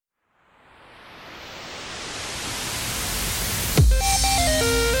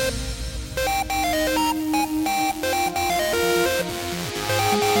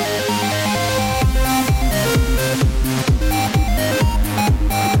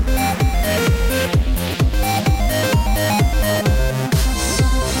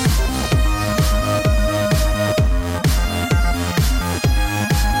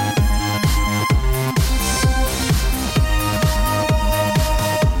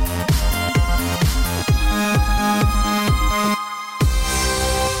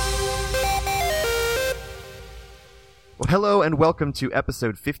Hello and welcome to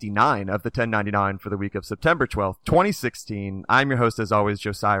episode 59 of the 1099 for the week of September 12th, 2016. I'm your host, as always,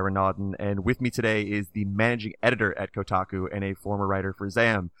 Josiah Renaudin, and with me today is the managing editor at Kotaku and a former writer for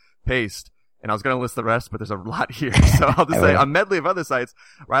Zam, Paste, and I was going to list the rest, but there's a lot here, so I'll just say a medley of other sites.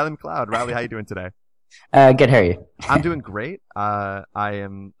 Riley MacLeod. Riley, how you doing today? Good, how are you? I'm doing great. I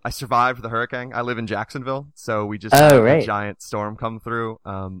survived the hurricane. I live in Jacksonville, so we just had a giant storm come through,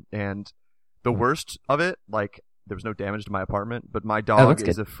 and the worst of it, like, there was no damage to my apartment, but my dog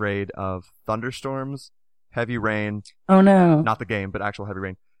is afraid of thunderstorms, heavy rain. Oh no. Not the game, but actual heavy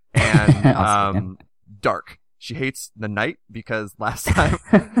rain. And dark. She hates the night because last time,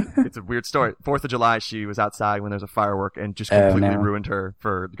 it's a weird story. 4th of July, she was outside when there was a firework and just completely ruined her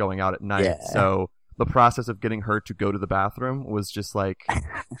for going out at night. Yeah. So the process of getting her to go to the bathroom was just like,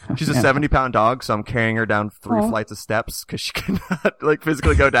 she's a 70-pound dog, so I'm carrying her down 3 flights of steps because she cannot like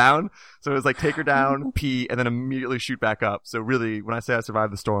physically go down. So it was like take her down, pee, and then immediately shoot back up. So really, when I say I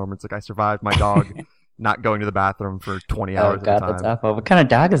survived the storm, it's like I survived my dog not going to the bathroom for 20 hours at a time. That's awful. What kind of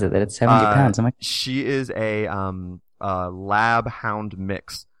dog is it that it's 70 pounds? She is a lab hound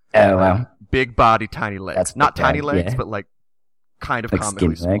mix. Oh, wow. Big body, tiny legs. That's not tiny legs, but like kind of like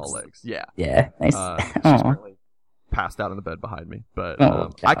comically small legs. Yeah. Yeah. Nice. She's currently passed out on the bed behind me. But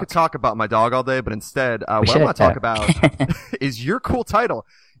I could talk about my dog all day, but instead, what I want to talk about is your cool title.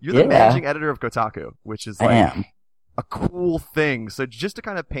 You're the managing editor of Kotaku, which is like a cool thing. So just to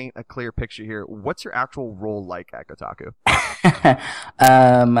kind of paint a clear picture here, what's your actual role like at Kotaku?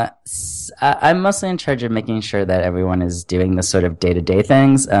 I'm mostly in charge of making sure that everyone is doing the sort of day-to-day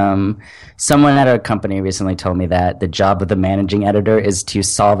things. Someone at our company recently told me that the job of the managing editor is to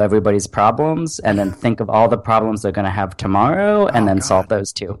solve everybody's problems and then think of all the problems they're going to have tomorrow and then solve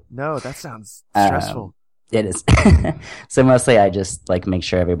those too. No, that sounds stressful. It is. So mostly I just like make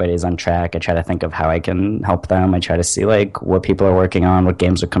sure everybody's on track. I try to think of how I can help them. I try to see like what people are working on, what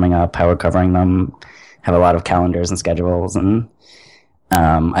games are coming up, how we're covering them. Have a lot of calendars and schedules, and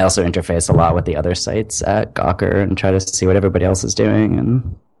I also interface a lot with the other sites at Gawker and try to see what everybody else is doing,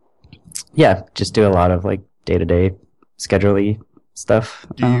 and just do a lot of like day-to-day schedule-y stuff.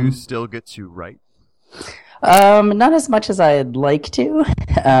 Do you still get to write? Not as much as I'd like to,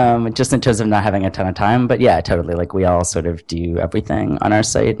 just in terms of not having a ton of time, but yeah, totally. Like we all sort of do everything on our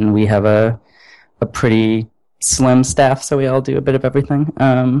site, and we have a pretty slim staff, so we all do a bit of everything.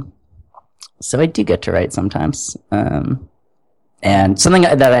 So I do get to write sometimes. And something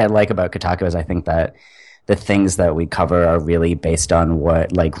that I like about Kotaku is I think that the things that we cover are really based on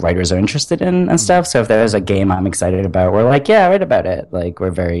what like writers are interested in and stuff. So if there's a game I'm excited about, we're like, yeah, write about it. Like we're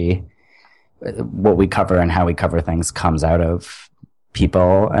very, what we cover and how we cover things comes out of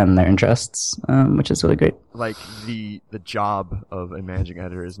people and their interests, which is really great. Like the job of a managing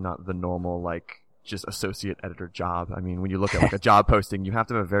editor is not the normal like just associate editor job. I mean, when you look at like a job posting, you have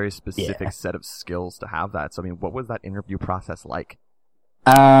to have a very specific set of skills to have that. So I mean, what was that interview process like?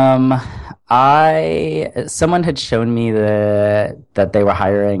 Someone had shown me that they were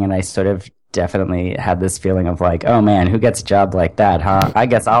hiring, and I sort of definitely had this feeling of like, oh man, who gets a job like that, huh? I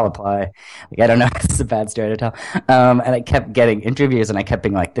guess I'll apply. Like, I don't know, this is a bad story to tell. And I kept getting interviews, and I kept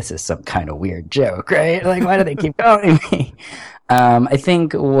being like, this is some kind of weird joke, right? Like, why do they keep calling me? I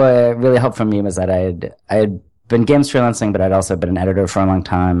think what really helped for me was that I had been games freelancing, but I'd also been an editor for a long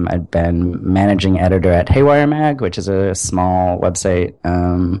time. I'd been managing editor at Haywire Mag, which is a small website.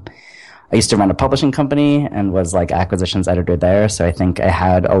 I used to run a publishing company and was like acquisitions editor there. So I think I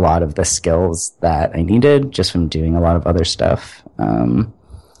had a lot of the skills that I needed just from doing a lot of other stuff.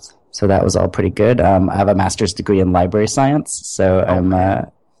 So that was all pretty good. I have a master's degree in library science. So I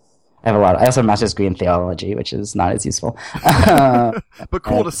have a lot. I also have a master's degree in theology, which is not as useful. But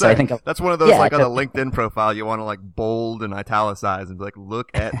cool to say. So that's one of those like on a LinkedIn profile you want to like bold and italicize and be like, look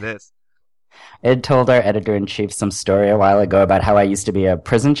at this. I had told our editor-in-chief some story a while ago about how I used to be a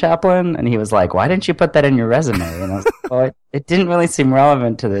prison chaplain, and he was like, why didn't you put that in your resume? And I was like, well, it didn't really seem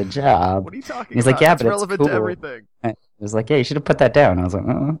relevant to the job. What are you talking about? He's like, yeah, it's but relevant it's cool. to everything. I was like, yeah, you should have put that down. I was like,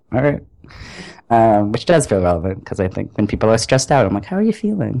 oh, all right. Which does feel relevant, because I think when people are stressed out, I'm like, how are you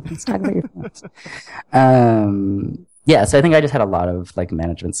feeling? Let's talk about your feelings. So I think I just had a lot of like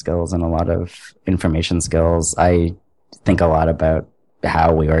management skills and a lot of information skills. I think a lot about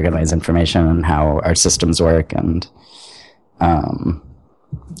how we organize information and how our systems work, and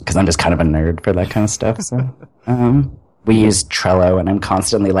because I'm just kind of a nerd for that kind of stuff. So we use Trello, and I'm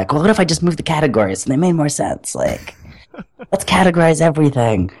constantly like, well, what if I just moved the categories and they made more sense? Like, let's categorize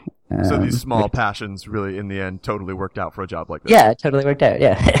everything. So these small passions really, in the end, totally worked out for a job like this. Yeah, it totally worked out,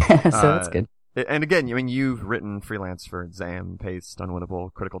 yeah. So that's good. And again, I mean, you've written freelance for Exam, Paste,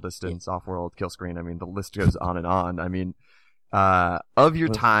 Unwinnable, Critical Distance, Offworld, Killscreen. I mean, the list goes on and on. I mean, of your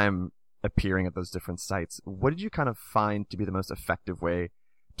time appearing at those different sites, what did you kind of find to be the most effective way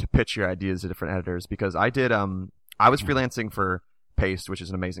to pitch your ideas to different editors? Because I did, I was freelancing for Paste, which is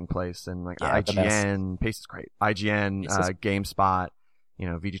an amazing place, and like IGN, Paste is great. IGN, GameSpot,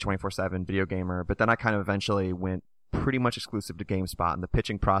 VG247, Video Gamer. But then I kind of eventually went pretty much exclusive to GameSpot, and the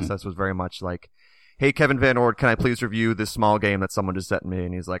pitching process was very much like, hey, Kevin Van Ord, can I please review this small game that someone just sent me?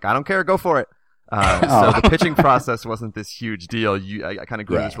 And he's like, I don't care, go for it. So the pitching process wasn't this huge deal. I kind of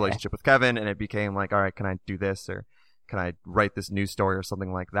grew this relationship with Kevin, and it became like, all right, can I do this, or can I write this news story or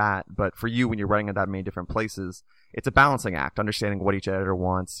something like that? But for you, when you're writing at that many different places, it's a balancing act, understanding what each editor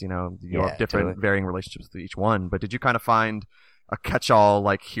wants. You have different varying relationships with each one. But did you kind of find a catch-all,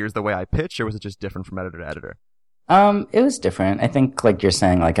 like, here's the way I pitch, or was it just different from editor to editor? It was different. I think, like you're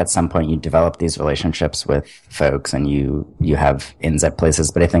saying, like at some point you develop these relationships with folks and you have ins at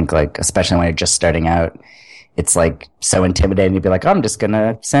places. But I think, like, especially when you're just starting out, it's like so intimidating to be like, I'm just going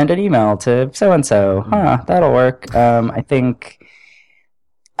to send an email to so-and-so. That'll work. I think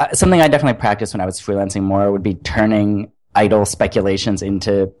something I definitely practiced when I was freelancing more would be turning idle speculations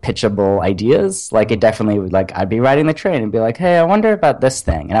into pitchable ideas. Like, it definitely would, like, I'd be riding the train and be like, hey, I wonder about this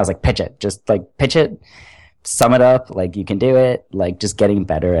thing. And I was like, pitch it. Just like pitch it. Sum it up, like, you can do it, like, just getting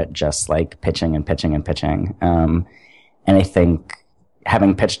better at just like pitching and pitching and pitching. And I think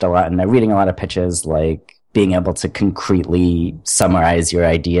having pitched a lot and reading a lot of pitches, like being able to concretely summarize your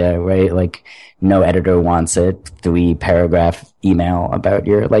idea, right? Like, no editor wants a 3-paragraph email about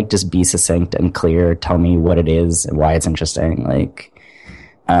your, like, just be succinct and clear, tell me what it is and why it's interesting, like,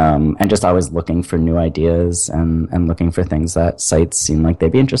 and just always looking for new ideas and looking for things that sites seem like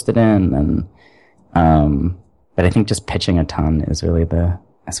they'd be interested in. And but I think just pitching a ton is really the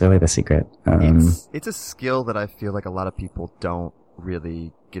secret. It's a skill that I feel like a lot of people don't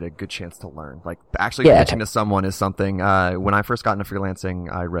really get a good chance to learn. Like, actually pitching to someone is something, when I first got into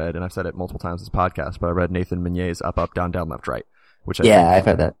freelancing, I read, and I've said it multiple times in this podcast, but I read Nathan Meunier's Up, Up, Down, Down, Left, Right, which I've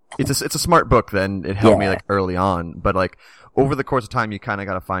heard that. It's a smart book. Then it helped me, like, early on, but like over the course of time, you kind of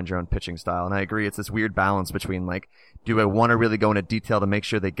got to find your own pitching style. And I agree, it's this weird balance between, like, do I want to really go into detail to make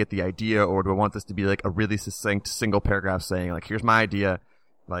sure they get the idea, or do I want this to be like a really succinct single paragraph saying, like, here's my idea,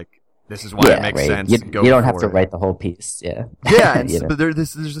 like, this is why it makes sense. You don't have to write the whole piece. But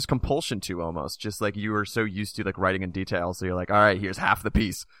there's this compulsion to, almost just like you were so used to, like, writing in detail, so you're like, all right, here's half the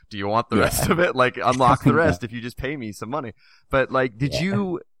piece, do you want the rest of it? Like, unlock the rest if you just pay me some money. But like,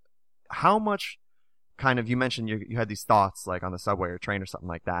 how much kind of, you mentioned you had these thoughts, like, on the subway or train or something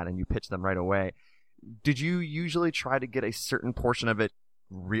like that, and you pitched them right away. Did you usually try to get a certain portion of it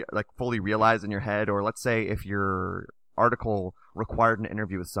fully realized in your head? Or let's say if your article required an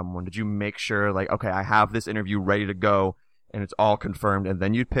interview with someone, did you make sure, like, okay, I have this interview ready to go and it's all confirmed, and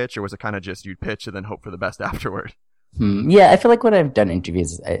then you'd pitch? Or was it kind of just you'd pitch and then hope for the best afterward? Yeah, I feel like when I've done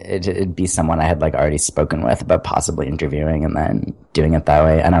interviews, it'd be someone I had, like, already spoken with about possibly interviewing and then doing it that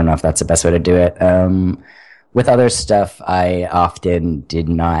way. I don't know if that's the best way to do it. With other stuff, I often did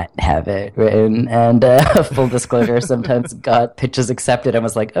not have it written, and full disclosure, sometimes got pitches accepted and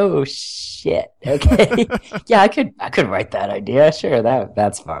was like, "Oh shit, okay, yeah, I could write that idea, sure,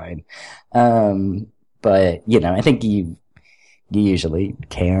 that's fine." But I think you usually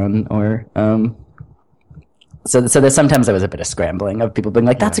can, or so there's sometimes there was a bit of scrambling of people being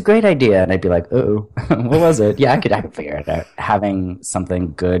like, "That's a great idea," and I'd be like, "Oh, what was it?" Yeah, I could figure it out, having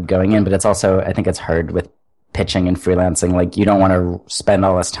something good going in. But it's also, I think it's hard with pitching and freelancing. Like, you don't want to spend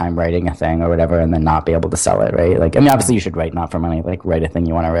all this time writing a thing or whatever and then not be able to sell it, right? Like, I mean, obviously you should write not for money, like, write a thing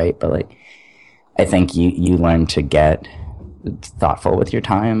you want to write, but, like, I think you learn to get thoughtful with your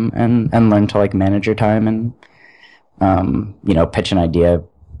time and learn to, like, manage your time and pitch an idea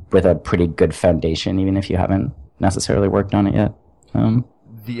with a pretty good foundation, even if you haven't necessarily worked on it yet.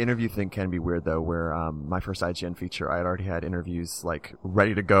 The interview thing can be weird, though, where my first IGN feature, I had already had interviews, like,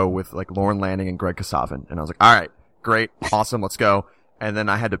 ready to go with, like, Lauren Lanning and Greg Kasavin, and I was like, all right, great, awesome, let's go. And then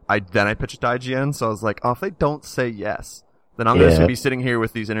I pitched it to IGN, so I was like, oh, if they don't say yes, then I'm just gonna be sitting here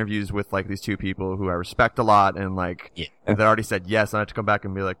with these interviews with, like, these two people who I respect a lot, and, like, they already said yes, and I have to come back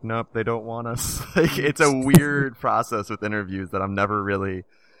and be like, nope, they don't want us. Like, it's a weird process with interviews that I'm never really.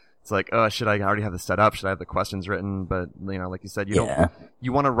 It's like, oh, should I already have this set up? Should I have the questions written? But, like you said,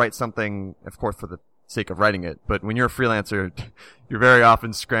 you want to write something, of course, for the sake of writing it. But when you're a freelancer, you're very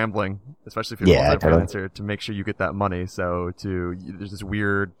often scrambling, especially if you're a freelancer, to make sure you get that money. So there's this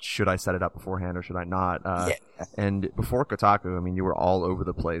weird, should I set it up beforehand or should I not? And before Kotaku, I mean, you were all over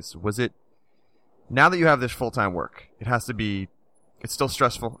the place. Was it, now that you have this full-time work, it has to be it's still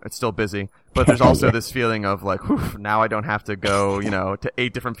stressful, it's still busy, but there's also this feeling of like, whew, now I don't have to go, to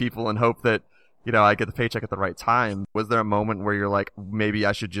 8 different people and hope that, I get the paycheck at the right time. Was there a moment where you're like, maybe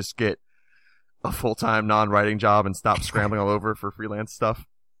I should just get a full-time non-writing job and stop scrambling all over for freelance stuff?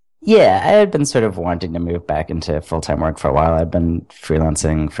 Yeah, I had been sort of wanting to move back into full-time work for a while. I'd been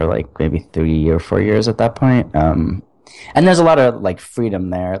freelancing for like maybe 3 or 4 years at that point. And there's a lot of like freedom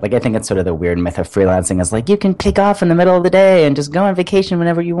there. Like I think it's sort of the weird myth of freelancing is like you can take off in the middle of the day and just go on vacation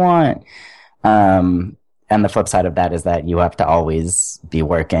whenever you want. And the flip side of that is that you have to always be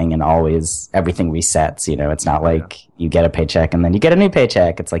working and always everything resets. It's not like you get a paycheck and then you get a new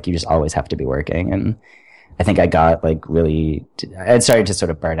paycheck. It's like you just always have to be working. And I think I got like I started to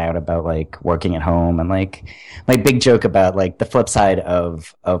sort of burn out about like working at home, and like my big joke about like the flip side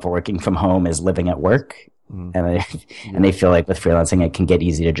of working from home is living at work. And they feel like with freelancing, it can get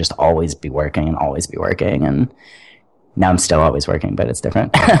easy to just always be working and always be working. And now I'm still always working, but it's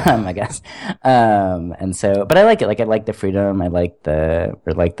different, I guess. And so, but I like it. Like I like the freedom. I like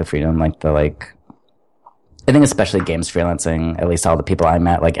the freedom, I think especially games freelancing, at least all the people I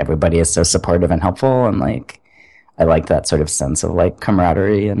met, like everybody is so supportive and helpful. And like, I like that sort of sense of like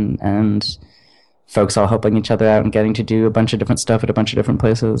camaraderie and folks all helping each other out and getting to do a bunch of different stuff at a bunch of different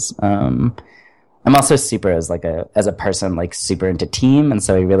places. I'm also super as a person, like super into team. And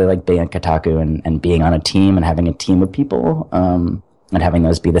so I really like being at Kotaku and being on a team and having a team of people, and having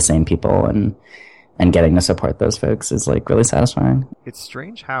those be the same people and getting to support those folks is like really satisfying. It's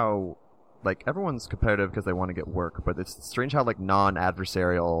strange how like everyone's competitive because they want to get work, but it's strange how like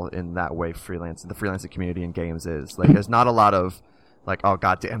non-adversarial in that way the freelancing community in games is. Like there's not a lot of like, oh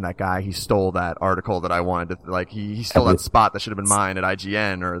goddamn, that guy, he stole that article that I wanted to, like he stole that spot that should have been mine at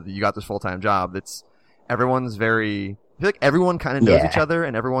IGN, or you got this full-time job. Everyone's very, I feel like everyone kind of knows each other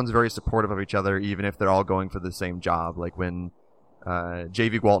and everyone's very supportive of each other, even if they're all going for the same job. Like when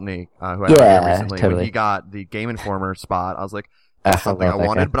JV Gwaltney, who I met recently, totally. When he got the Game Informer spot, I was like, that's something I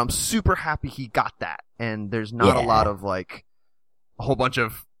wanted, but I'm super happy he got that. And there's not a lot of like a whole bunch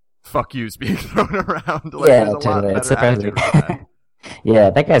of fuck yous being thrown around. Like, there's a lot better attitude about that.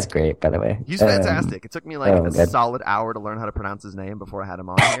 Yeah, that guy's great, by the way. He's fantastic. It took me like a solid hour to learn how to pronounce his name before I had him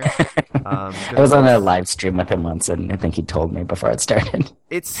on here. I was on a live stream with him once, and I think he told me before it started.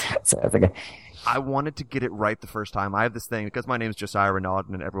 I wanted to get it right the first time. I have this thing, because my name's Josiah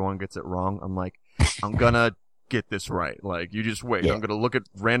Renaudin and everyone gets it wrong, I'm like, I'm gonna get this right. Like, you just wait. Yeah. I'm gonna look at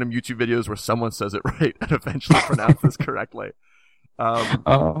random YouTube videos where someone says it right and eventually pronounce this correctly.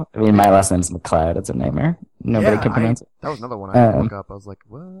 I mean, my last name's MacLeod. It's a nightmare. Nobody can pronounce it. That was another one I had to look up. I was like,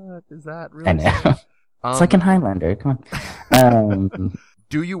 what is that really? I know. It's like in Highlander. Come on.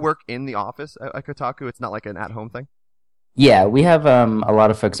 Do you work in the office at Kotaku? It's not like an at-home thing? Yeah, we have a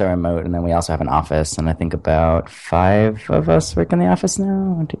lot of folks are remote, and then we also have an office, and I think about 5 of us work in the office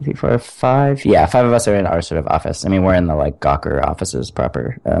now. 1, 2, 3, 4, 5. Yeah, 5 of us are in our sort of office. I mean, we're in the like Gawker offices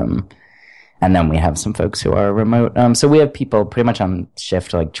proper. And then we have some folks who are remote. So we have people pretty much on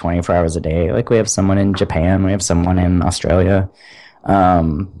shift like 24 hours a day. Like we have someone in Japan, we have someone in Australia,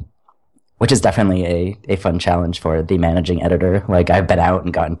 which is definitely a fun challenge for the managing editor. Like I've been out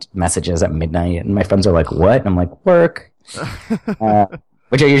and gotten messages at midnight, and my friends are like, "What?" And I'm like, "Work."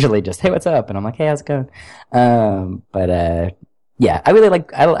 Which are usually just, "Hey, what's up?" And I'm like, "Hey, how's it going?" Yeah, I really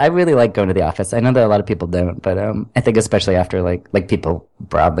like going to the office. I know that a lot of people don't, but I think especially after like people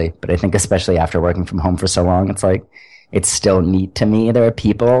broadly, but I think especially after working from home for so long, it's like it's still neat to me. There are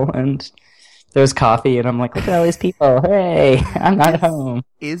people and there's coffee, and I'm like, look at all these people. Hey, I'm not at home.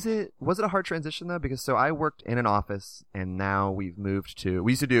 Was it a hard transition though? Because so I worked in an office, and now we used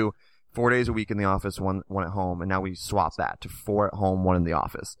to do 4 days a week in the office, one at home, and now we swapped that to 4 at home, 1 in the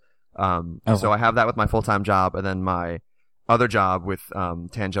office. So I have that with my full-time job, and then my other job with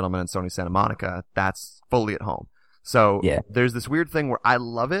Tan Gentlemen and Sony Santa Monica, that's fully at home. So there's this weird thing where I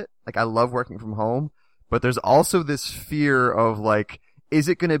love it. Like I love working from home, but there's also this fear of like, is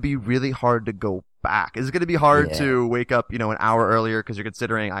it going to be really hard to go back? Is it going to be hard to wake up, an hour earlier because you're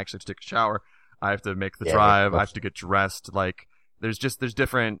considering I actually have to take a shower, I have to make the drive, I have to get dressed. Like there's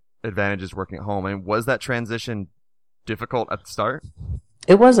different advantages working at home. And was that transition difficult at the start?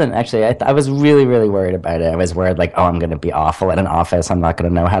 It wasn't, actually. I was really, really worried about it. I was worried, like, oh, I'm going to be awful at an office. I'm not going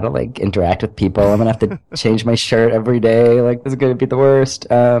to know how to, like, interact with people. I'm going to have to change my shirt every day. Like, this is going to be the worst.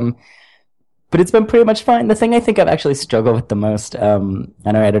 But it's been pretty much fine. The thing I think I've actually struggled with the most, and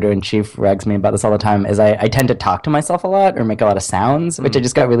our editor-in-chief rags me about this all the time, is I tend to talk to myself a lot or make a lot of sounds, which I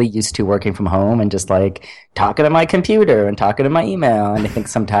just got really used to working from home and just, like, talking to my computer and talking to my email. And I think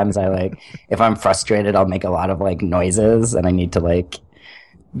sometimes if I'm frustrated, I'll make a lot of, like, noises, and I need to, like,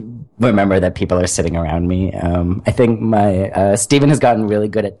 remember that people are sitting around me. I think my Steven has gotten really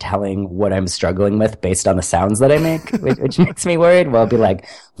good at telling what I'm struggling with based on the sounds that I make, which makes me worried. Well, I'll be like,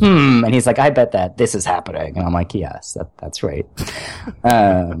 and he's like, I bet that this is happening. And I'm like, yes, that's right.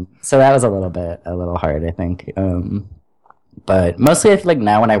 So that was a little hard, I think. But mostly I feel like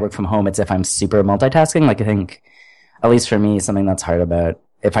now when I work from home, it's if I'm super multitasking. Like I think, at least for me, something that's hard about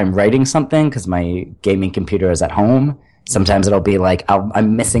if I'm writing something, because my gaming computer is at home, sometimes it'll be like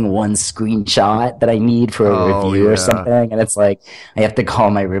I'm missing one screenshot that I need for a review or something, and it's like I have to call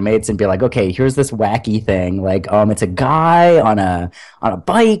my roommates and be like, okay, here's this wacky thing, like it's a guy on a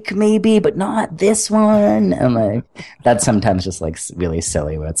bike maybe, but not this one, and like that's sometimes just like really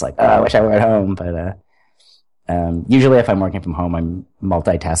silly where it's like, oh, I wish I were at home, but usually if I'm working from home, I'm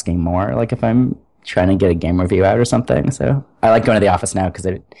multitasking more, like if I'm trying to get a game review out or something. So I like going to the office now because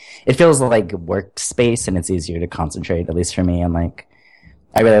it feels like workspace and it's easier to concentrate, at least for me. And like,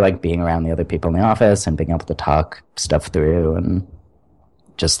 I really like being around the other people in the office and being able to talk stuff through and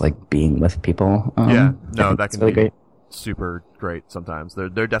just like being with people. That can really be great. Super great sometimes.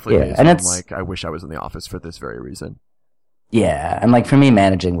 There definitely is. And I'm like, I wish I was in the office for this very reason. Yeah, and like for me,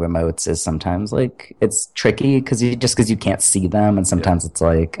 managing remotes is sometimes like it's tricky because you can't see them, and sometimes it's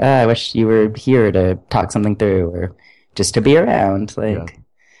like, I wish you were here to talk something through or just to be around. Like,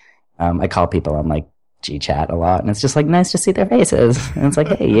 I call people on like GChat a lot, and it's just like nice to see their faces, and it's like,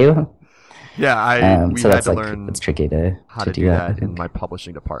 hey, you. Yeah, we had to learn. It's tricky to do that in my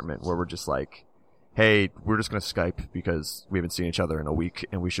publishing department, where we're just like, hey, we're just going to Skype because we haven't seen each other in a week,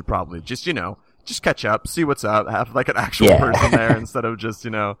 and we should probably just catch up, see what's up, have like an actual person there instead of just,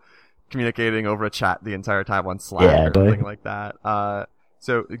 communicating over a chat the entire time on Slack or something like that.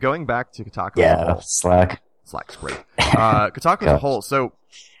 So going back to Kotaku as a whole. Slack's great. Kotaku as a whole. So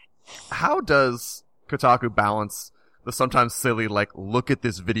how does Kotaku balance the sometimes silly, like, look at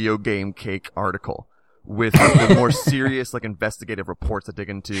this video game cake article with the more serious, like, investigative reports that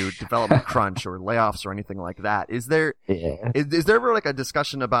dig into development crunch or layoffs or anything like that? Is there ever like a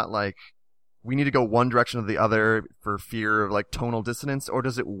discussion about like, we need to go one direction or the other for fear of like tonal dissonance, or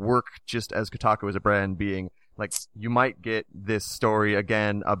does it work just as Kotaku as a brand being like, you might get this story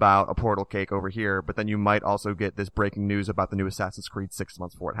again about a portal cake over here, but then you might also get this breaking news about the new Assassin's Creed 6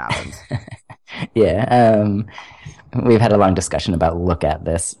 months before it happens? We've had a long discussion about look at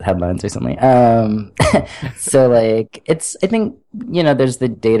this headlines recently. So like I think, there's the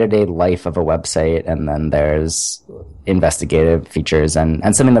day-to-day life of a website, and then there's investigative features,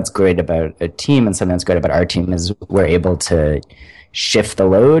 and something that's great about a team and something that's great about our team is we're able to shift the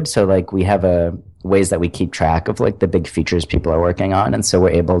load. So like we have ways that we keep track of like the big features people are working on, and so we're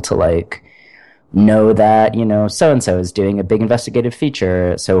able to like know that, so-and-so is doing a big investigative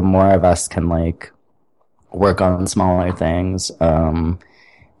feature, so more of us can like work on smaller things. And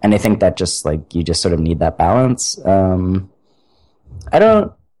I think that just like, you just sort of need that balance. I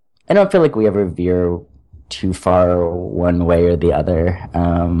don't feel like we ever veer too far one way or the other.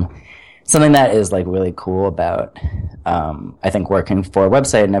 Something that is like really cool about, I think working for a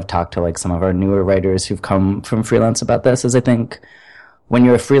website, and I've talked to like some of our newer writers who've come from freelance about this, is I think when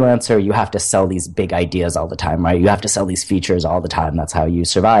you're a freelancer, you have to sell these big ideas all the time, right? You have to sell these features all the time. That's how you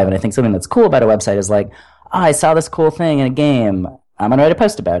survive. And I think something that's cool about a website is like, I saw this cool thing in a game, I'm gonna write a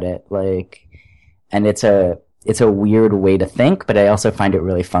post about it. Like, and it's a weird way to think, but I also find it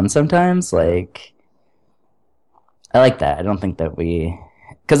really fun sometimes. Like, I like that. I don't think that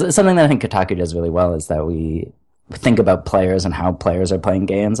because something that I think Kotaku does really well is that we think about players and how players are playing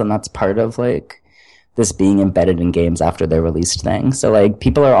games, and that's part of like this being embedded in games after they're released thing. So like,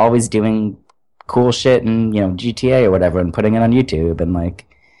 people are always doing cool shit in, GTA or whatever and putting it on YouTube, and like,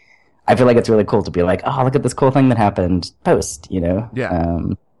 I feel like it's really cool to be like, oh, look at this cool thing that happened, post, Yeah.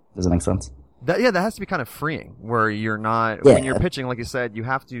 Does it make sense? That has to be kind of freeing, where you're not, when you're pitching, like you said, you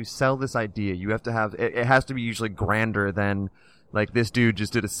have to sell this idea. You have to have, it has to be usually grander than, like, this dude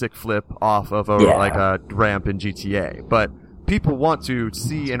just did a sick flip off of a ramp in GTA. But people want to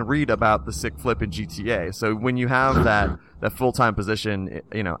see and read about the sick flip in GTA. So when you have that full-time position,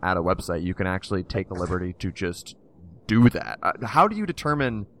 at a website, you can actually take the liberty to just do that. How do you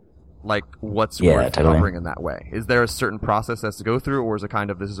determine, like, what's worth covering in that way? Is there a certain process that has to go through, or is it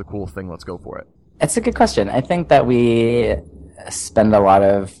kind of, this is a cool thing, let's go for it? It's a good question. I think that writers spend a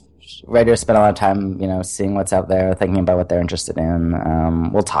lot of time, seeing what's out there, thinking about what they're interested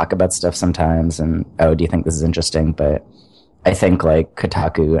in. We'll talk about stuff sometimes and, oh, do you think this is interesting? But I think like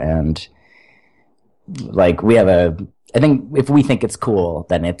Kotaku and like I think if we think it's cool,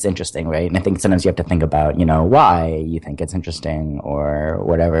 then it's interesting, right? And I think sometimes you have to think about, why you think it's interesting or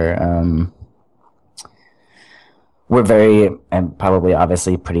whatever. we're very, and probably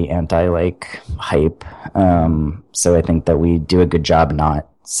obviously pretty anti like hype. So I think that we do a good job not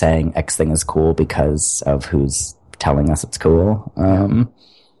saying X thing is cool because of who's telling us it's cool.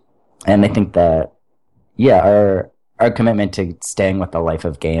 And I think that, yeah, our commitment to staying with the life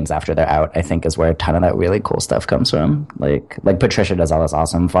of games after they're out, I think, is where a ton of that really cool stuff comes from. Like Patricia does all this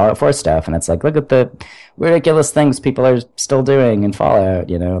awesome Fallout 4 stuff, and it's like, look at the ridiculous things people are still doing in Fallout,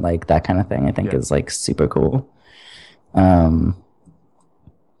 you know, like that kind of thing, I think is like super cool. But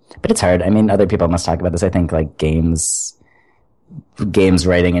it's hard. I mean, other people must talk about this. I think like games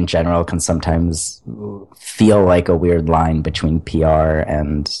writing in general can sometimes feel like a weird line between PR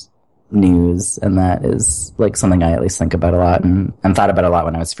and news, and that is like something I at least think about a lot and thought about a lot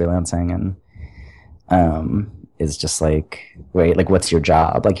when I was freelancing, and is just like, wait, like what's your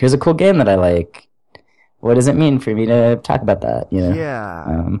job? Like, here's a cool game that I like. What does it mean for me to talk about that? You know?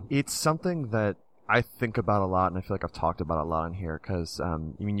 Yeah, it's something that I think about a lot, and I feel like I've talked about a lot in here because I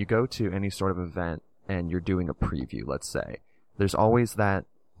mean, you go to any sort of event and you're doing a preview, let's say. There's always that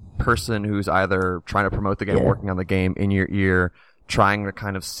person who's either trying to promote the game, working on the game in your ear, trying to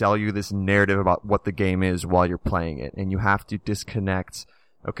kind of sell you this narrative about what the game is while you're playing it. And you have to disconnect,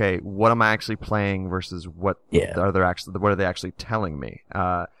 okay, what am I actually playing versus what are they actually telling me?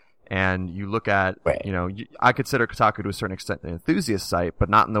 And you look at, you know, I consider Kotaku to a certain extent an enthusiast site, but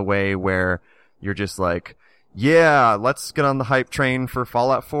not in the way where you're just like, yeah, let's get on the hype train for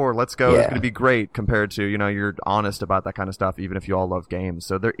Fallout 4. Let's go. It's going to be great, compared to, you know, you're honest about that kind of stuff, even if you all love games.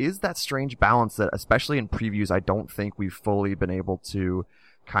 So there is that strange balance that, especially in previews, I don't think we've fully been able to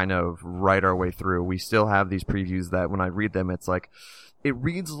kind of write our way through. We still have these previews that when I read them, it's like, it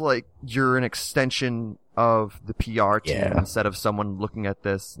reads like you're an extension of the PR team instead of someone looking at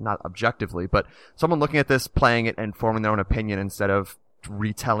this, not objectively, but someone looking at this, playing it, and forming their own opinion instead of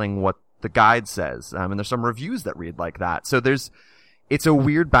retelling what the guide says. And there's some reviews that read like that. So it's a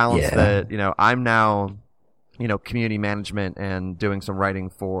weird balance that, you know, I'm now, you know, community management and doing some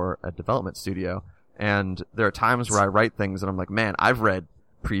writing for a development studio. And there are times where I write things and I'm like, man, I've read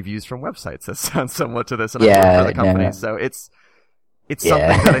previews from websites that sound somewhat to this, and I work for the company. No. So it's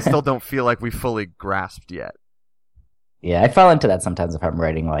something that I still don't feel like we fully grasped yet. Yeah, I fall into that sometimes if I'm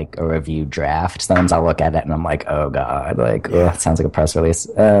writing like a review draft. Sometimes I'll look at it and I'm like, oh god, like, oh, it sounds like a press release.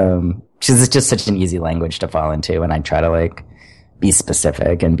 Because it's just such an easy language to fall into, and I try to like be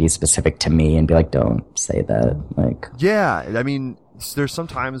specific to me and be like, don't say that. Like, yeah, I mean, there's some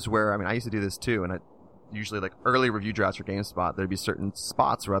times where, I mean, I used to do this too, and I usually like early review drafts for GameSpot, there'd be certain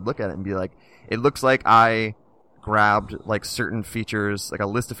spots where I'd look at it and be like, it looks like I grabbed like certain features, like a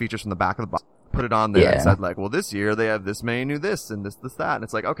list of features from the back of the box, put it on there and said like, well, this year they have this many new this and this, that. And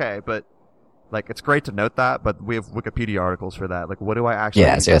it's like, okay, but like, it's great to note that, but we have Wikipedia articles for that. Like, what do I actually,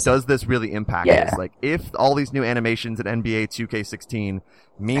 does this really impact this? Like, if all these new animations in NBA 2K16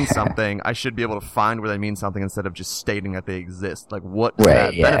 mean something, I should be able to find where they mean something instead of just stating that they exist. Like, what does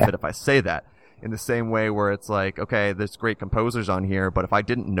that benefit if I say that? In the same way where it's like, okay, there's great composers on here, but if I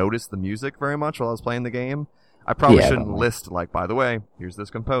didn't notice the music very much while I was playing the game, I probably shouldn't list, like, by the way, here's this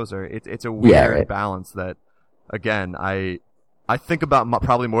composer. It's a weird balance that, again, I think about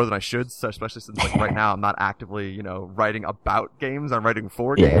probably more than I should, so especially since, like, right now I'm not actively, you know, writing about games. I'm writing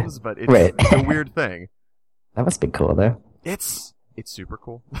for games, but it's a weird thing. That must be cool, though. It's super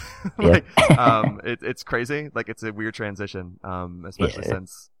cool. Like, it's crazy. Like, it's a weird transition, especially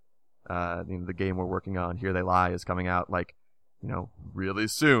since, you know, the game we're working on, Here They Lie, is coming out, like, you know, really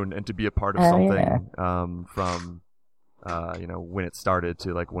soon, and to be a part of something from you know, when it started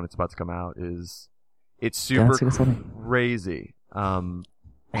to like when it's about to come out it's super crazy. And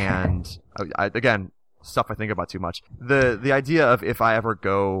again, stuff I think about too much. The idea of if I ever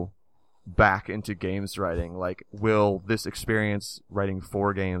go back into games writing, like, will this experience writing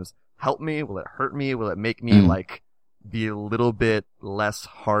for games help me? Will it hurt me? Will it make me like be a little bit less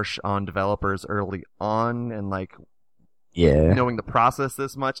harsh on developers early on and like knowing the process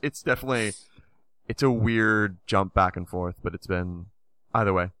this much? It's a weird jump back and forth, but it's been,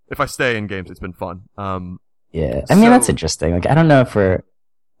 either way, if I stay in games, it's been fun. I mean, that's interesting. Like, I don't know if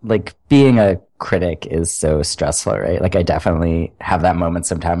like, being a critic is so stressful, right? Like, I definitely have that moment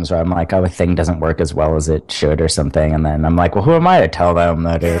sometimes where I'm like, oh, a thing doesn't work as well as it should or something, and then I'm like, well, who am I to tell them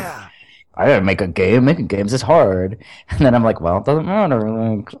that I gotta make a game. Making games is hard. And then I'm like, well, it doesn't matter.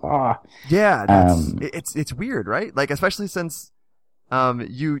 Like, it's weird, right? Like, especially since,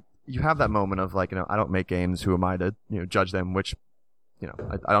 you have that moment of like, you know, I don't make games. Who am I to, you know, judge them? Which, you know,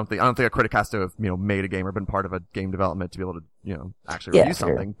 I don't think a critic has to have, you know, made a game or been part of a game development to be able to, you know, actually review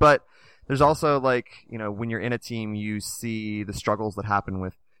something. But there's also like, you know, when you're in a team, you see the struggles that happen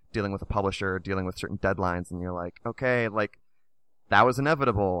with dealing with a publisher, dealing with certain deadlines, and you're like, okay, like that was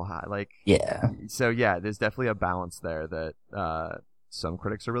inevitable. Like, yeah. So yeah, there's definitely a balance there that some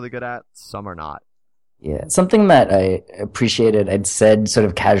critics are really good at, some are not. Yeah, something that I appreciated, I'd said sort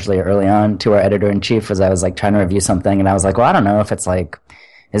of casually early on to our editor-in-chief was I was like trying to review something and I was like, well, I don't know if it's like,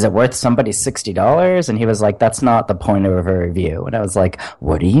 is it worth somebody $60? And he was like, that's not the point of a review. And I was like,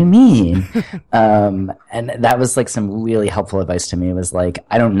 what do you mean? And that was like some really helpful advice to me. It was like,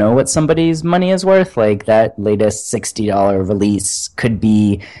 I don't know what somebody's money is worth. Like that latest $60 release could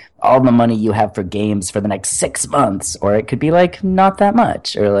be all the money you have for games for the next 6 months, or it could be like not that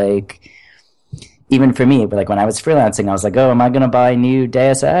much, or like, even for me, but like when I was freelancing, I was like, oh, am I going to buy new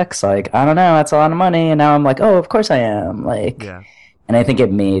Deus Ex? Like, I don't know, that's a lot of money. And now I'm like, oh, of course I am. Like, yeah. And I think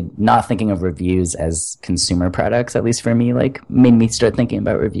it made not thinking of reviews as consumer products, at least for me, like made me start thinking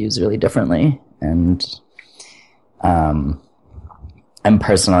about reviews really differently. And I'm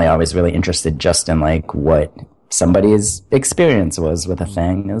personally always really interested just in like what somebody's experience was with a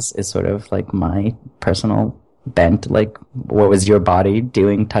thing is sort of like my personal bent. Like, what was your body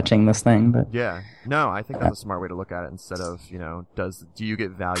doing touching this thing? But yeah, no, I think that's a smart way to look at it instead of, you know, do you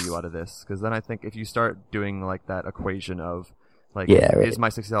get value out of this? Because then I think if you start doing like that equation of like, is my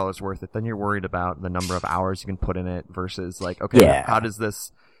 $60 worth it? Then you're worried about the number of hours you can put in it versus like, okay, how does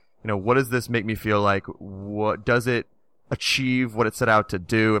this, you know, what does this make me feel like? What does it achieve what it set out to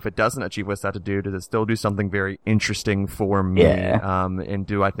do? If it doesn't achieve what it's set out to do, does it still do something very interesting for me? And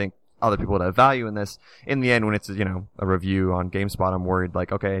do I think other people would have value in this? In the end, when it's, you know, a review on GameSpot, I'm worried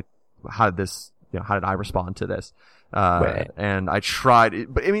like, okay, how did I respond to this? And I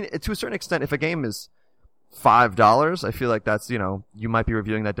tried, but I mean, to a certain extent, if a game is $5, I feel like that's, you know, you might be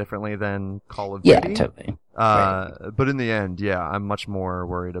reviewing that differently than Call of Duty. Yeah, totally. But in the end, I'm much more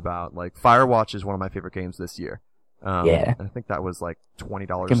worried about, like, Firewatch is one of my favorite games this year. I think that was like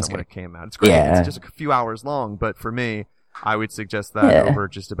 $20 when it came out. It's great. Yeah. It's just a few hours long, but for me, I would suggest that over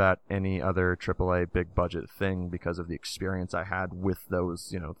just about any other AAA big budget thing because of the experience I had with those,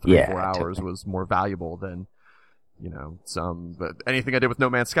 you know, 3-4 hours was more valuable than, you know, but anything I did with No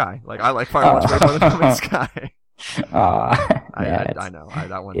Man's Sky. Like, I like Firewatch way more than No Man's Sky. I know.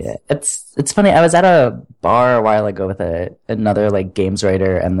 That one's... Yeah, it's funny. I was at a bar a while ago with another, like, games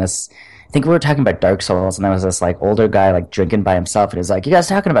writer, and I think we were talking about Dark Souls, and there was this, like, older guy, like, drinking by himself, and he was like, you guys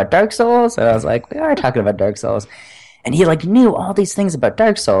talking about Dark Souls? And I was like, we are talking about Dark Souls. And he, like, knew all these things about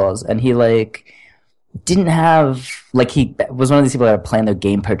Dark Souls, and he, like, didn't have, like, he was one of these people that are planning their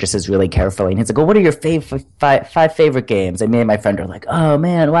game purchases really carefully. And he's like, well, what are your five favorite games? And me and my friend are like, oh,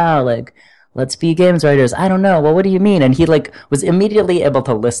 man, wow, like, let's be games writers. I don't know. Well, what do you mean? And he, like, was immediately able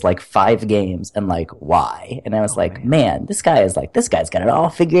to list, like, 5 games and, like, why. And I was man, this guy's got it all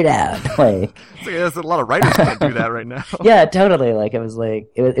figured out. Like, there's a lot of writers that do that right now. Yeah, totally. Like, it was like,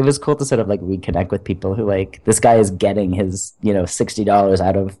 it was cool to sort of, like, reconnect with people who, like, this guy is getting his, you know, $60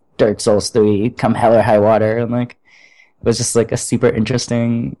 out of Dark Souls 3 come hell or high water. And, like, it was just like a super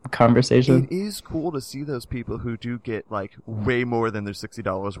interesting conversation. It is cool to see those people who do get like way more than their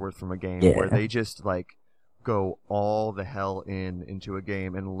 $60 worth from a game, where they just like go all the hell into a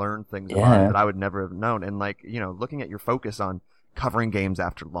game and learn things about it that I would never have known. And like, you know, looking at your focus on covering games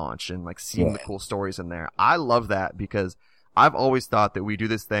after launch and like seeing the cool stories in there. I love that because I've always thought that we do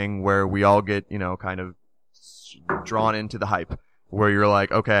this thing where we all get, you know, kind of drawn into the hype, where you're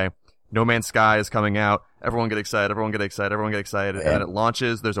like, okay, No Man's Sky is coming out. Everyone get excited. And then it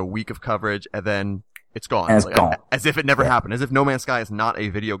launches. There's a week of coverage, and then it's gone. And it's gone. As if it never happened. As if No Man's Sky is not a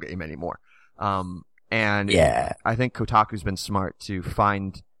video game anymore. I think Kotaku's been smart to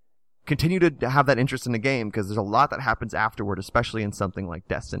continue to have that interest in the game, because there's a lot that happens afterward, especially in something like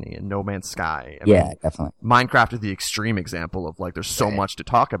Destiny and No Man's Sky. I mean, definitely. Minecraft is the extreme example of like, there's so much to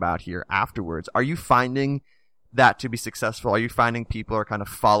talk about here afterwards. Are you finding that to be successful? Are you finding people are kind of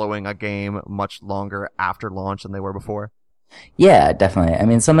following a game much longer after launch than they were before? Yeah, definitely. I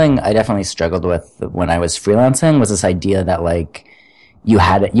mean, something I definitely struggled with when I was freelancing was this idea that like you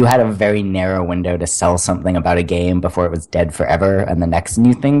had a very narrow window to sell something about a game before it was dead forever and the next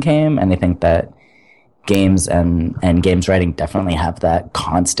new thing came. And I think that games and games writing definitely have that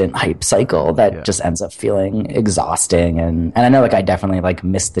constant hype cycle that just ends up feeling exhausting. And I know like I definitely like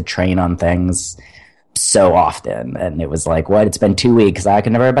missed the train on things so often, and it was like, what, it's been 2 weeks, I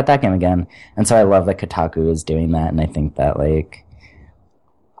can never write about that game again. And so I love that Kotaku is doing that, and I think that like,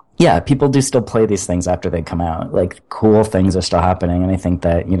 yeah, people do still play these things after they come out. Like, cool things are still happening, and I think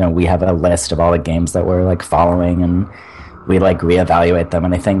that, you know, we have a list of all the games that we're like following, and we like reevaluate them.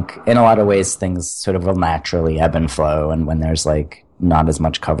 And I think in a lot of ways things sort of will naturally ebb and flow, and when there's like not as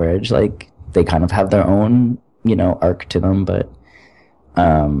much coverage, like they kind of have their own, you know, arc to them. But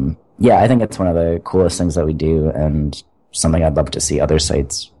Yeah, I think it's one of the coolest things that we do, and something I'd love to see other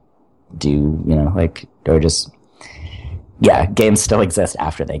sites do, like, or just, yeah, games still exist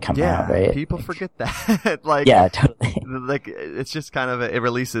after they come out, right? People forget that. Like, yeah, totally. Like, it's just kind of, it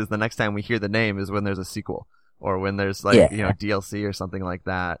releases the next time we hear the name is when there's a sequel. Or when there's DLC or something like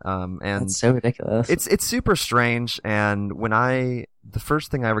that. And it's so ridiculous. It's super strange. And the first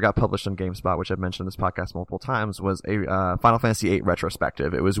thing I ever got published on GameSpot, which I've mentioned in this podcast multiple times, was a Final Fantasy VIII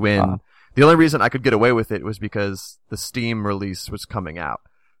retrospective. It was when the only reason I could get away with it was because the Steam release was coming out.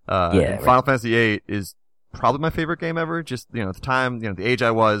 Final Fantasy VIII is probably my favorite game ever. Just, at the time, the age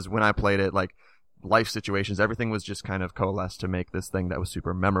I was when I played it, like life situations, everything was just kind of coalesced to make this thing that was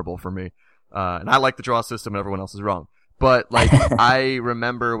super memorable for me. And I like the draw system and everyone else is wrong. But, like, I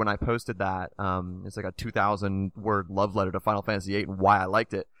remember when I posted that, it's like a 2,000 word love letter to Final Fantasy VIII and why I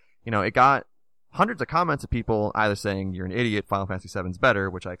liked it. It got hundreds of comments of people either saying, you're an idiot, Final Fantasy VII's better,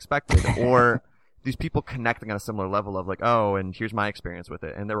 which I expected, or these people connecting on a similar level of like, oh, and here's my experience with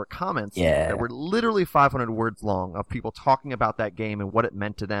it. And there were comments that were literally 500 words long of people talking about that game and what it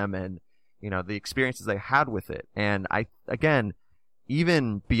meant to them and, the experiences they had with it. And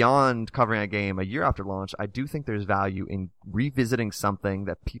even beyond covering a game a year after launch, I do think there's value in revisiting something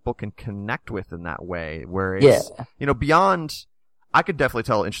that people can connect with in that way, where it's, beyond, I could definitely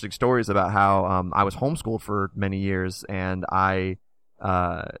tell interesting stories about how, I was homeschooled for many years and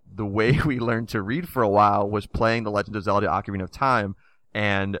the way we learned to read for a while was playing The Legend of Zelda Ocarina of Time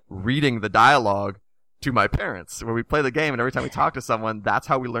and reading the dialogue to my parents, where we play the game and every time we talk to someone, that's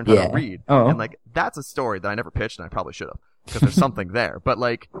how we learned how to read. And like, that's a story that I never pitched and I probably should have. Because there's something there. But,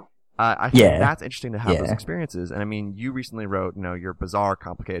 like, I think that's interesting to have those experiences. And, I mean, you recently wrote, your bizarre,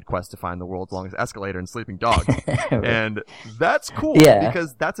 complicated quest to find the world's longest escalator in Sleeping Dog. And that's cool.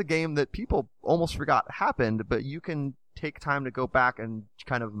 Because that's a game that people almost forgot happened, but you can take time to go back and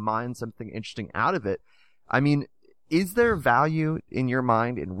kind of mine something interesting out of it. I mean, is there value in your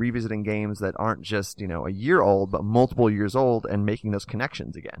mind in revisiting games that aren't just, a year old, but multiple years old and making those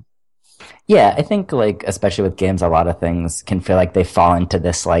connections again? Yeah, I think, like, especially with games, a lot of things can feel like they fall into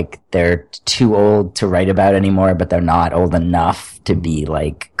this, like, they're too old to write about anymore, but they're not old enough to be,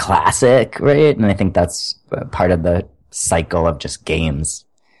 like, classic, right? And I think that's part of the cycle of just games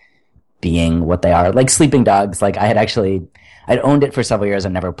being what they are. Like, Sleeping Dogs, like, I'd owned it for several years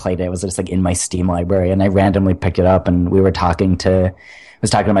and never played it. It was just, like, in my Steam library, and I randomly picked it up, and we were talking to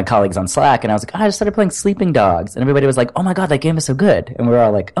my colleagues on Slack, and I was like, I just started playing Sleeping Dogs. And everybody was like, oh my god, that game is so good. And we were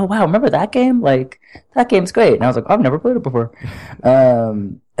all like, oh wow, remember that game? Like, that game's great. And I was like, oh, I've never played it before.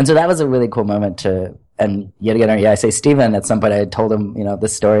 And so that was a really cool moment and yet again, I say Steven, at some point I told him,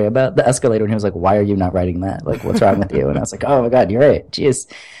 this story about the escalator, and he was like, why are you not writing that? Like, what's wrong with you? And I was like, oh my god, you're right. Jeez.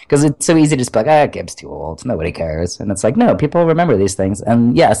 Because it's so easy to just be like, that game's too old. Nobody cares. And it's like, no, people remember these things.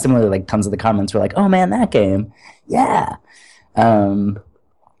 And yeah, similarly, like, tons of the comments were like, oh man, that game. Yeah. And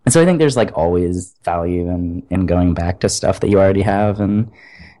so I think there's, like, always value in going back to stuff that you already have and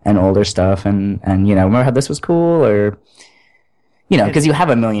older stuff and remember how this was cool, or, because you have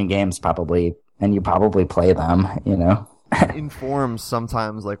a million games probably and you probably play them, It informs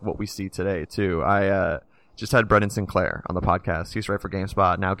sometimes, like, what we see today too. I just had Brendan Sinclair on the podcast. He's right for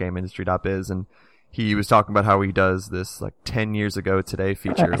GameSpot, now GameIndustry.biz, and he was talking about how he does this, like, 10 years ago today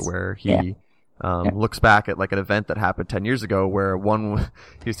feature where he looks back at, like, an event that happened 10 years ago where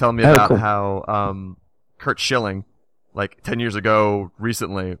he was telling me about how Kurt Schilling, like, 10 years ago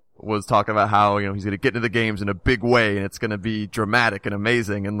recently, was talking about how, he's going to get into the games in a big way and it's going to be dramatic and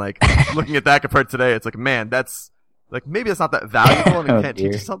amazing. And, like, looking at that compared to today, it's like, man, that's, like, maybe that's not that valuable and it can't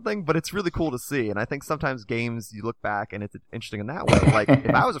teach you something, but it's really cool to see. And I think sometimes games, you look back and it's interesting in that way. Like,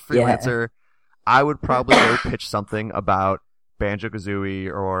 if I was a freelancer, I would probably go pitch something about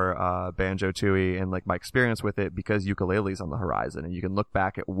Banjo-Kazooie or Banjo-Tooie and, like, my experience with it, because ukulele's on the horizon and you can look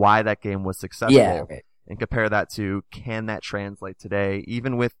back at why that game was successful and compare that to, can that translate today,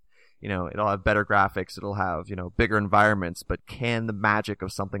 even with, it'll have better graphics, it'll have, bigger environments, but can the magic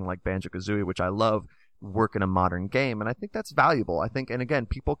of something like Banjo-Kazooie, which I love, work in a modern game? And I think that's valuable. I think, and again,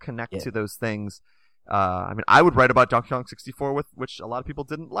 people connect to those things. I mean, I would write about Donkey Kong 64 which a lot of people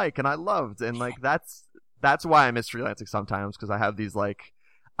didn't like and I loved, and, like, that's why I miss freelancing sometimes, because I have these, like,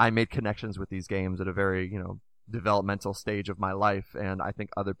 I made connections with these games at a very, developmental stage of my life, and I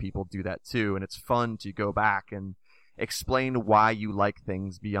think other people do that too, and it's fun to go back and explain why you like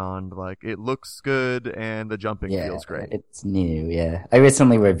things beyond, like, it looks good and the jumping feels great. It's new, I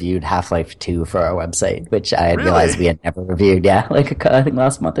recently reviewed Half-Life 2 for our website, which I realized we had never reviewed, like, I think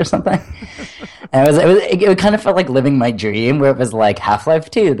last month or something. And it kind of felt like living my dream, where it was like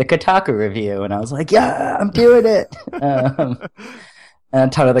Half-Life 2, the Kotaku review, and I was like, yeah, I'm doing it. And a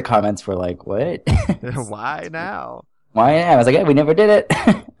ton of the comments were like, what? Why now? Why now? I was like, hey, we never did it.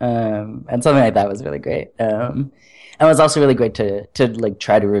 And something like that was really great. And it was also really great to like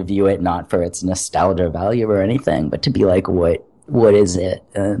try to review it, not for its nostalgia value or anything, but to be like, what is it?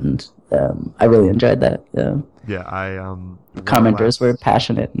 And I really enjoyed that. Yeah, commenters were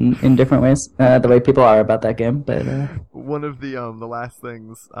passionate in different ways, the way people are about that game. But one of the last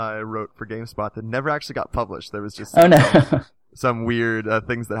things I wrote for GameSpot that never actually got published. There was just some weird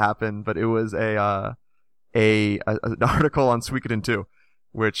things that happened, but it was an article on Suikoden 2,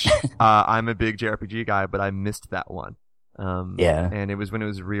 which I'm a big JRPG guy, but I missed that one. And it was when it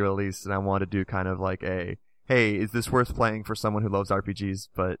was re-released, and I wanted to do kind of like hey, is this worth playing for someone who loves RPGs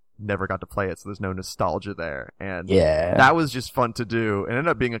but never got to play it, so there's no nostalgia there. And that was just fun to do. It ended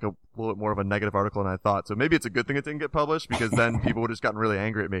up being like a little bit more of a negative article than I thought, so maybe it's a good thing it didn't get published, because then people would have just gotten really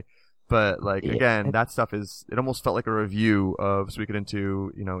angry at me. But like, again, that stuff it almost felt like a review of Suikoden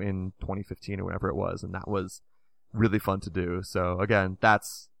 2, in 2015 or whatever it was, and that was really fun to do. So again,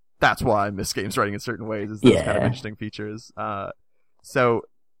 that's why I miss games writing in certain ways, is those kind of interesting features. So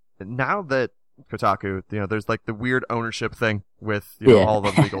now that Kotaku, there's like the weird ownership thing with all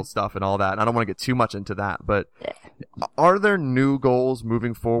the legal stuff and all that, and I don't want to get too much into that, but are there new goals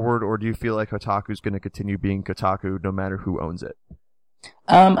moving forward, or do you feel like Kotaku's going to continue being Kotaku no matter who owns it?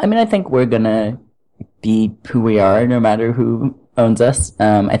 I think we're going to be who we are no matter who owns us.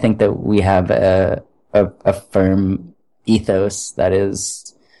 I think that we have a firm ethos that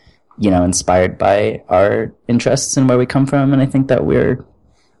is inspired by our interests and where we come from, and I think that we're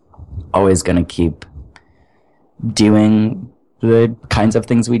always going to keep doing the kinds of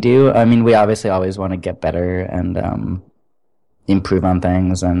things we do. I mean, we obviously always want to get better and improve on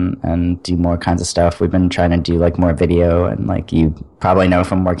things and do more kinds of stuff. We've been trying to do like more video, and like you probably know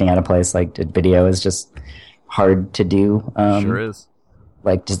from working at a place, like video is just hard to do. Sure is.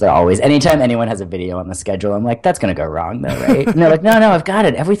 Like, just anytime anyone has a video on the schedule, I'm like, that's going to go wrong though, right? And they're like, no, I've got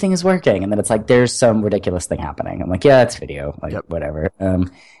it. Everything is working. And then it's like, there's some ridiculous thing happening. I'm like, yeah, it's video, like whatever.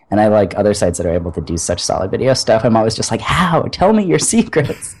 And I like other sites that are able to do such solid video stuff. I'm always just like, how? Tell me your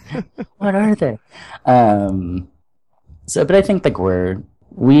secrets. What are they? But I think like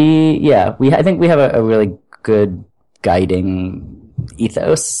I think we have a really good guiding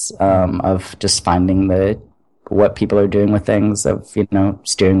ethos of just finding what people are doing with things, of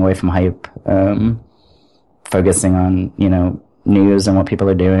steering away from hype, focusing on news and what people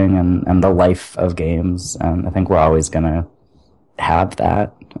are doing and the life of games. And I think we're always gonna have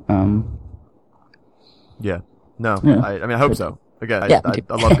that. I mean, I hope so. Again, I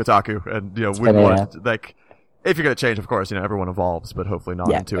love Kotaku, and we want like, if you're gonna change, of course, everyone evolves, but hopefully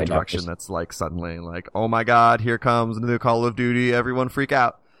not into a direction that's like suddenly like, oh my god, here comes the new Call of Duty, everyone freak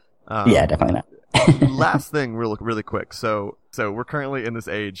out. Definitely not. Last thing, really quick. So we're currently in this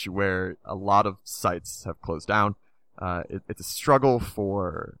age where a lot of sites have closed down. It's a struggle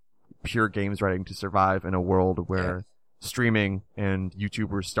for pure games writing to survive in a world where streaming and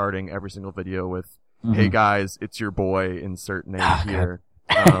YouTubers starting every single video with, hey guys, it's your boy, insert name here,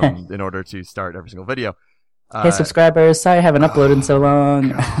 in order to start every single video. Hey subscribers, sorry I haven't uploaded in so long.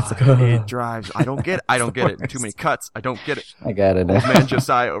 God, it drives. I don't get it. Too many cuts. I don't get it. I got it. Old man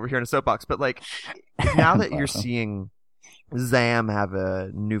Josiah over here in a soapbox. But like, now that you're seeing Zam have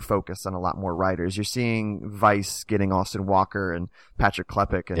a new focus on a lot more writers, you're seeing Vice getting Austin Walker and Patrick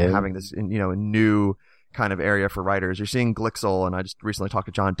Klepek and having this, a new kind of area for writers. You're seeing Glixel, and I just recently talked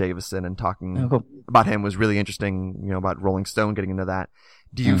to John Davison, and talking about him was really interesting, about Rolling Stone getting into that.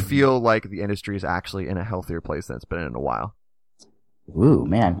 Do you feel like the industry is actually in a healthier place than it's been in a while? Ooh,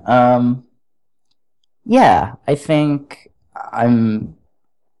 man. Yeah, I think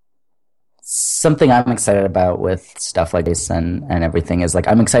something I'm excited about with stuff like this and everything is like,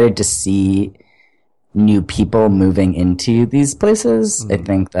 I'm excited to see new people moving into these places. I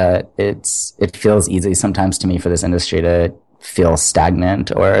think that it feels easy sometimes to me for this industry to feel stagnant,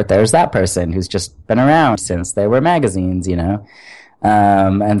 or there's that person who's just been around since there were magazines,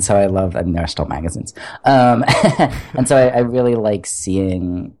 and so I love, and there are still magazines. And so I really like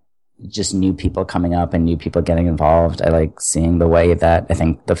seeing just new people coming up and new people getting involved. I like seeing the way that I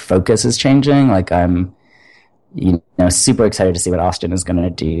think the focus is changing. Like, I'm, super excited to see what Austin is going to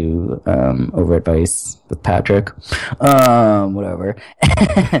do over at Vice with Patrick. Whatever.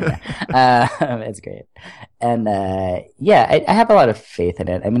 It's great. And I have a lot of faith in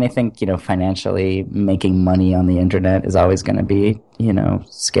it. I mean, I think, financially making money on the internet is always going to be,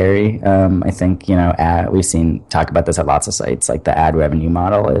 scary. I think, we've seen talk about this at lots of sites. Like, the ad revenue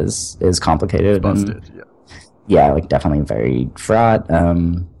model is complicated. Busted, like definitely very fraught.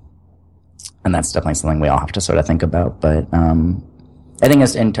 And that's definitely something we all have to sort of think about. But I think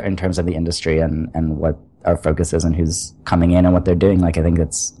it's in terms of the industry and what our focus is and who's coming in and what they're doing. Like, I think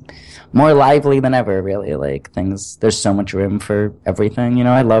it's more lively than ever, really. Like, there's so much room for everything. You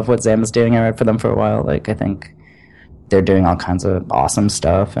know, I love what Zam is doing. I read for them for a while. Like, I think they're doing all kinds of awesome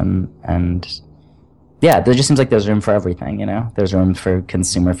stuff and yeah, there just seems like there's room for everything, you know? There's room for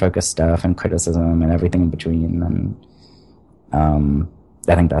consumer-focused stuff and criticism and everything in between, and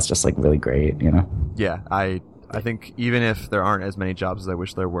I think that's just, like, really great, you know? Yeah, I think even if there aren't as many jobs as I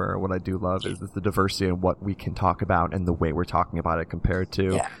wish there were, what I do love is the diversity in what we can talk about and the way we're talking about it compared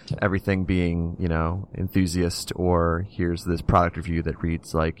to everything being, you know, enthusiast or here's this product review that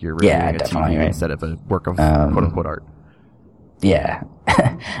reads like you're reviewing a TV instead of a work of quote-unquote art. Yeah,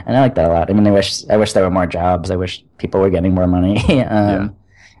 and I like that a lot. I mean, I wish there were more jobs. I wish people were getting more money. I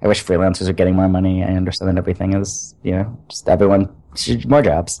wish freelancers were getting more money. I understand that everything is, you know, just everyone should more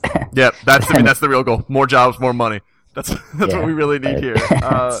jobs. Yeah, that's the real goal. More jobs, more money. That's what we really need here.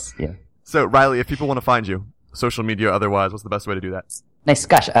 So, Riley, if people want to find you, social media, otherwise, what's the best way to do that? Nice.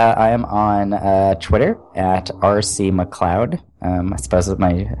 Gosh, I am on Twitter at RC MacLeod. I suppose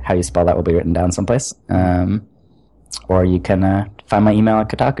how you spell that will be written down someplace. Or you can find my email at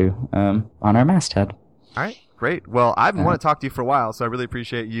Kotaku on our masthead. All right, great. Well, I've been wanting to talk to you for a while, so I really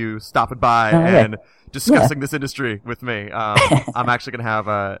appreciate you stopping by and discussing this industry with me. I'm actually going to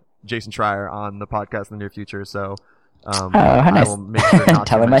have Jason Schreier on the podcast in the near future, so nice. I will make sure not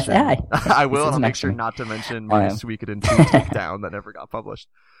Tell to him mention. I say I will, and I'll make sure not to mention my Suikoden 2 takedown that never got published.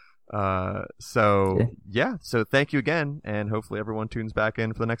 So thank you again, and hopefully everyone tunes back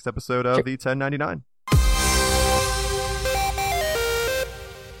in for the next episode of the 1099.